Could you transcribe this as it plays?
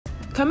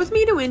Come with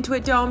me to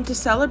Intuit Dome to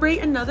celebrate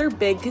another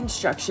big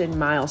construction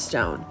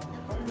milestone.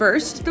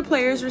 First, the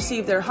players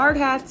received their hard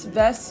hats,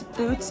 vests,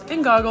 boots,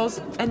 and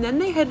goggles, and then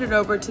they headed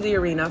over to the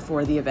arena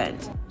for the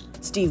event.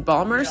 Steve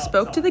Ballmer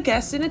spoke to the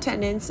guests in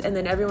attendance, and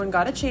then everyone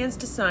got a chance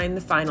to sign the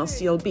final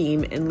steel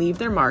beam and leave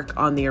their mark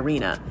on the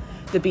arena.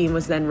 The beam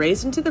was then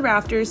raised into the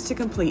rafters to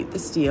complete the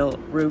steel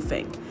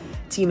roofing.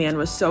 T-Man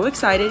was so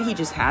excited he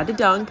just had to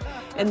dunk,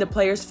 and the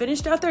players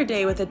finished out their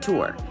day with a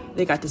tour.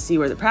 They got to see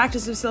where the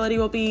practice facility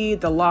will be,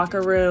 the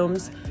locker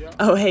rooms,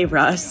 oh hey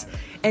Russ,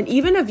 and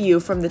even a view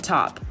from the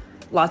top.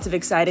 Lots of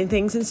exciting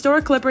things in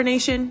store, Clipper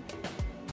Nation.